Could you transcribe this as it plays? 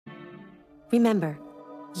Remember,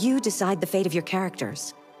 you decide the fate of your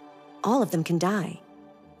characters. All of them can die.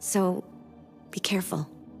 So, be careful.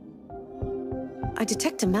 I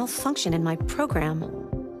detect a malfunction in my program.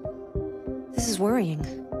 This is worrying.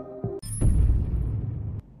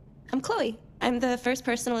 I'm Chloe. I'm the first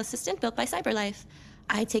personal assistant built by CyberLife.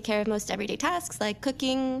 I take care of most everyday tasks like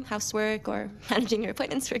cooking, housework, or managing your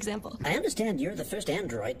appointments, for example. I understand you're the first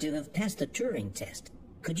android to have passed the Turing test.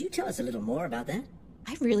 Could you tell us a little more about that?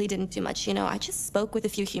 I really didn't do much, you know. I just spoke with a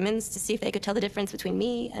few humans to see if they could tell the difference between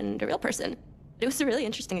me and a real person. It was a really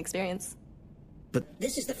interesting experience. But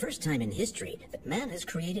this is the first time in history that man has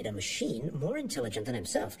created a machine more intelligent than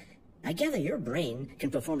himself. I gather your brain can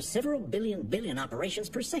perform several billion operations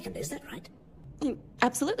per second, is that right?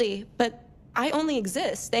 Absolutely, but I only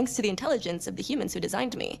exist thanks to the intelligence of the humans who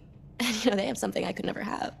designed me. And, you know, they have something I could never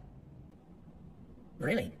have.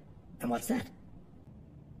 Really? And what's that?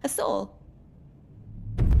 A soul.